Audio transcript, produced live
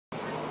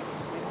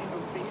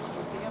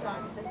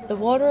The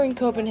water in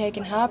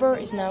Copenhagen harbour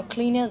is now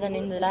cleaner than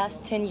in the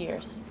last 10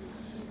 years.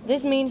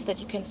 This means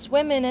that you can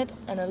swim in it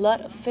and a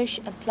lot of fish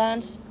and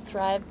plants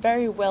thrive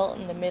very well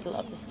in the middle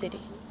of the city.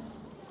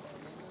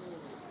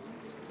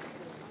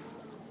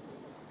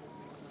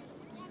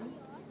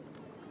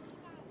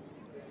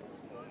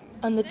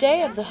 On the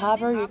day of the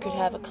harbour you could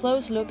have a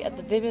close look at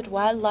the vivid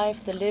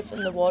wildlife that live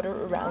in the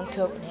water around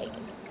Copenhagen.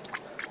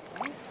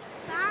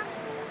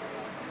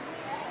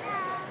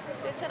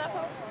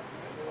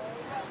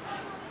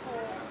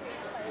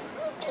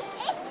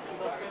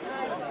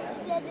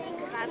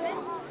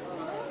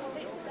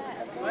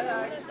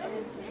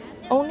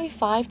 Only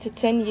 5 to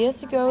 10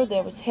 years ago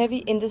there was heavy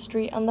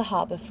industry on the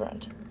harbour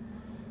front.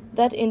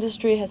 That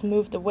industry has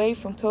moved away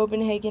from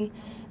Copenhagen,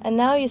 and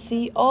now you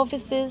see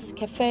offices,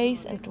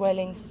 cafes and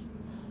dwellings,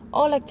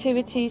 all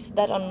activities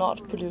that are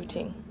not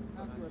polluting.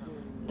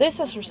 This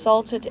has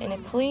resulted in a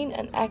clean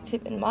and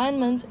active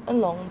environment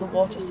along the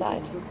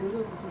waterside.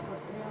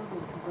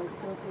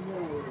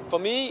 For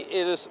me,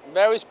 it is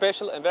very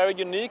special and very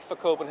unique for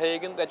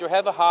Copenhagen that you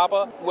have a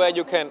harbour where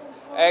you can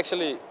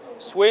actually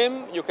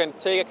swim, you can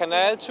take a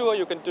canal tour,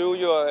 you can do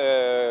your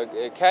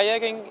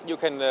kayaking, you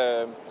can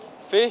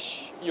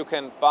fish, you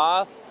can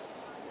bath.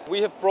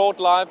 We have brought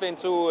life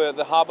into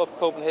the harbour of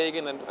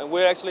Copenhagen, and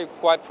we're actually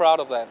quite proud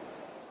of that.